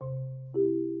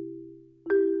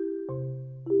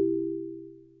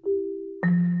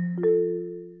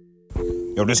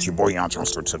Yo, this is your boy Young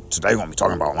Johnster. Today we're going to be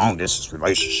talking about long distance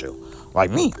relationship.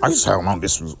 Like me, I used to have a long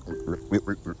distance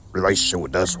relationship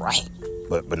with Desiree.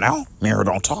 But now, me and her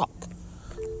don't talk.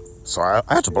 So I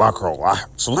had to block her a lot.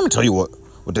 So let me tell you what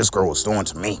this girl was doing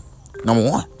to me. Number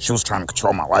one, she was trying to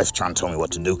control my life, trying to tell me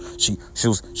what to do. She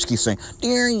keeps saying,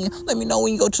 Darren, let me know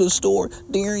when you go to the store.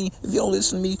 Darren, if you don't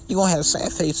listen to me, you're going to have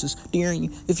sad faces.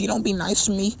 Darren, if you don't be nice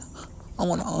to me, I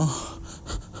want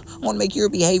to make your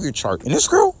behavior chart. And this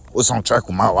girl was on track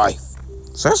with my life.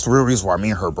 So that's the real reason why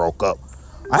me and her broke up.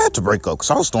 I had to break up because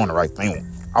I was doing the right thing.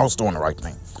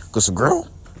 Because a girl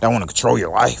that want to control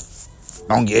your life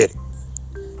don't get it.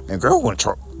 And a girl want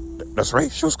to that's right,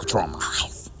 she was controlling my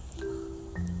life.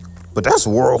 But that's the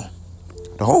world.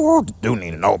 The whole world do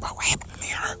need to know about what happened to me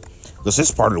and her. Because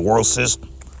it's part of the world system.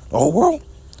 The whole world.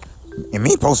 And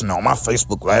me posting it on my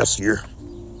Facebook last year,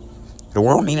 the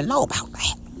world need to know about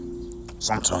that.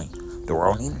 So I'm telling you, the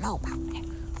world need to know about that.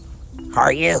 How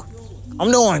are you?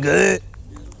 I'm doing good.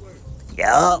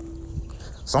 Yup.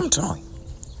 So I'm telling you.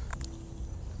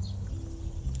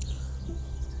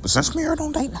 But since me and her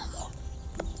don't date no more,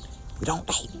 we don't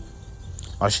date.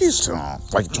 Like she used to,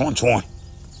 like in 2020,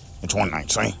 in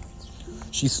 2019,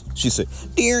 she said,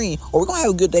 Darren, are we gonna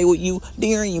have a good day with you?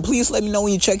 Darren, please let me know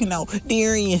when you're checking out.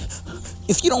 Darren,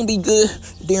 if you don't be good,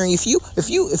 Darren,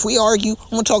 if we argue, I'm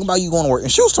gonna talk about you going to work.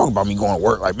 And she was talking about me going to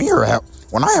work. Like me and her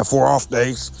when I had 4 off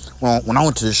days, when I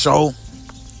went to the show,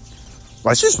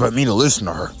 like she expected me to listen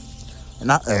to her.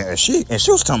 And she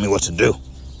was telling me what to do.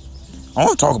 I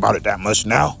don't talk about it that much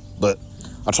now, but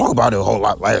I talked about it a whole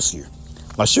lot last year.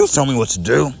 Like she was telling me what to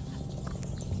do.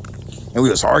 And we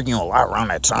was arguing a lot around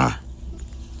that time.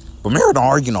 But me and her don't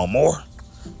argue no more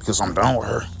because I'm done with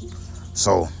her.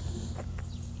 So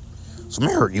me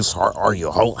and her used to argue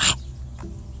a whole lot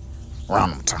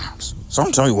around them times. So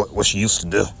I'm telling you what she used to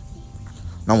do.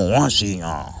 Number one, she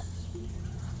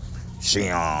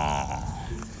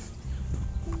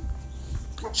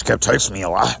kept texting me a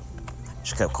lot.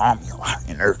 She kept calling me a lot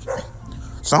and everything.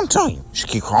 So I'm telling you, she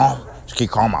keep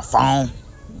calling my phone.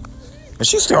 And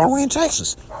she's still all the way in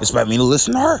Texas. Expect me to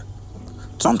listen to her.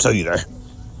 So I'm telling you that.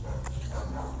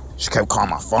 She kept calling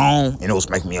my phone, and it was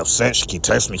making me upset. She keep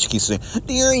texting me. She keep saying,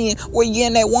 Darren, where you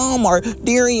in at Walmart?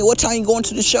 Darren, what time you going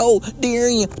to the show?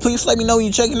 Darren, please let me know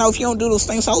you're checking out. If you don't do those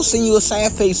things, I'll send you a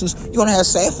sad faces. You're going to have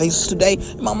sad faces today.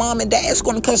 And my mom and dad's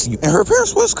going to cuss you. And her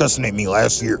parents was cussing at me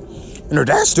last year. And her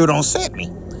dad still don't accept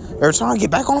me. Every time I get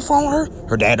back on the phone with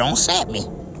her dad don't accept me.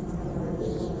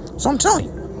 So I'm telling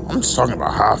you, I'm just talking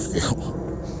about how I feel.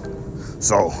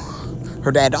 So,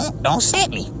 her dad don't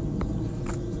accept me.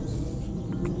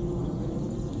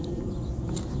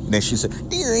 And then she said,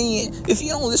 Darren, if you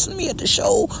don't listen to me at the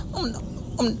show, I'm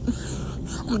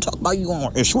gonna talk about you going to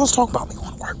work. And she was talking about me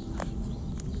going to work.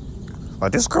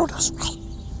 Like this girl does right.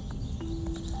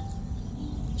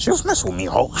 She was messing with me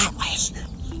a whole lot last year.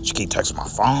 She keep texting my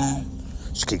phone.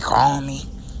 She keep calling me.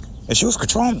 And she was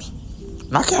controlling me.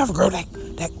 And I can't have a girl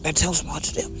that tells me what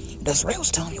to do. Desiree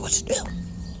was telling me what to do.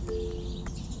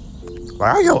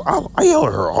 Like I yelled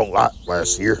at her a whole lot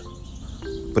last year.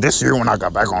 But this year when I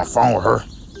got back on the phone with her,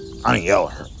 I didn't yell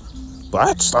at her. But I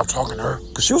had to stop talking to her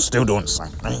because she was still doing the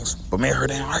same things. But me and her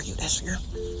didn't argue this year.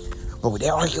 But we did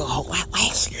argue a whole lot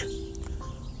last year.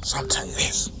 So I'm telling you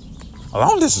this. A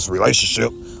long distance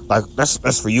relationship, like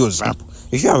that's for you example.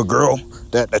 If you have a girl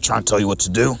that trying to tell you what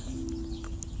to do,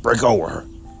 break over her.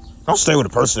 Don't stay with a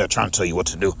person that trying to tell you what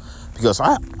to do. Because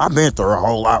I've been through a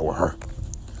whole lot with her.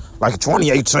 Like in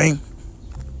 2018,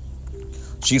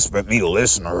 she expected me to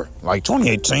listen to her. Like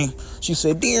 2018, she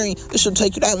said, Darren, it should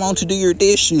take you that long to do your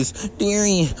dishes.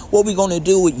 Darren, what we gonna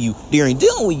do with you? Darren,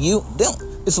 dealing with you,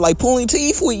 it's like pulling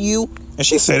teeth with you. And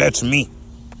she said that to me.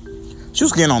 She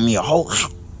was getting on me a whole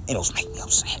lot. And it was making me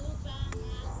upset.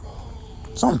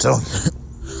 So I'm telling you.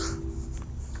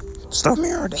 Stuff me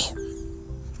and her dad.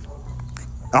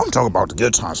 I'm talking about the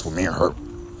good times with me and her.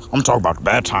 I'm talking about the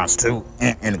bad times too,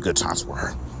 and the good times with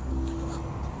her.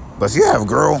 But if you have a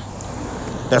girl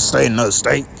that stayed in another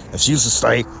state, if she used to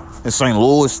stay in St.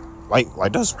 Louis, like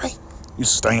that's right,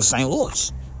 used to stay in St.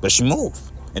 Louis, but she moved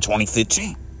in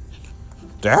 2015.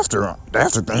 After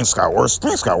things got worse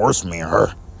for me and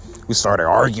her. We started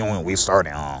arguing. We was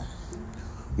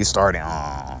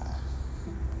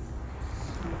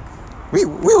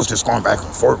just going back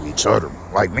and forth with each other,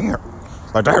 like me and her.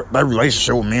 Like that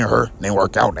relationship with me and her didn't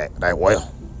work out that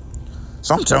well.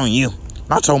 So I'm telling you,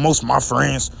 I told most of my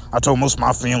friends, I told most of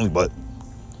my family, but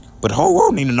the whole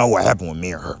world need to know what happened with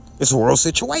me and her. It's a world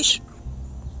situation.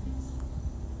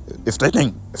 If they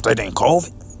think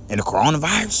COVID and the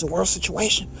coronavirus is a world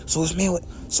situation, so it's me with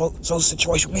the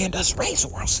situation with me and Desiree is a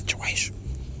world situation.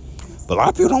 But a lot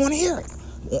of people don't want to hear it.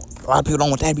 A lot of people don't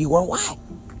want that to be worldwide.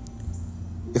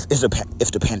 If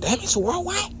the pandemic's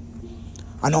worldwide,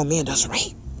 I know me and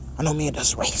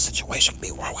Desiree's situation can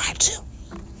be worldwide too.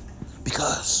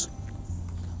 Because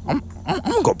I'm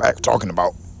gonna go back talking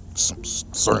about some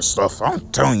certain stuff. I'm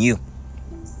telling you,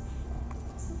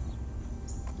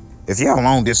 if you have a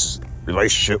long distance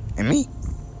relationship, and me,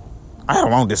 I had a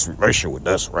long distance relationship with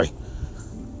Desiree.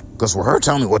 Because with her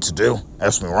telling me what to do,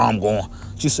 ask me where I'm going,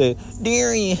 she said,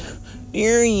 Darian,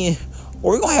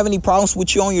 are we gonna have any problems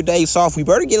with you on your days off? We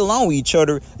better get along with each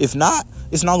other. If not,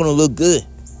 it's not gonna look good.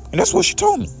 And that's what she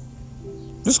told me.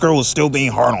 This girl was still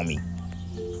being hard on me.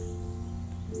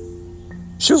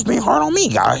 She was being hard on me,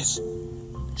 guys.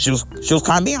 She was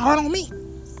kind of being hard on me.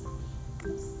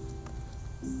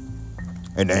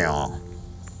 And then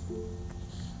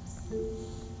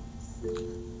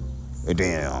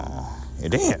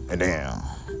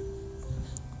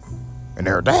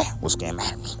her dad was getting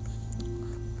mad at me.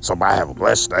 So bye, have a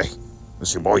blessed day.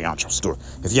 It's your boy, Yancho Stewart.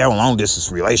 If you have a long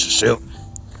distance relationship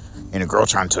and a girl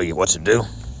trying to tell you what to do,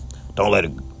 don't let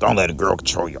a girl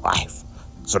control your life.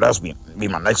 So that's be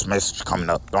my next message coming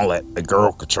up. Don't let a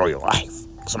girl control your life.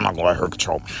 Because I'm not going to let her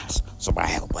control mine. So bye,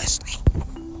 have a blessed day.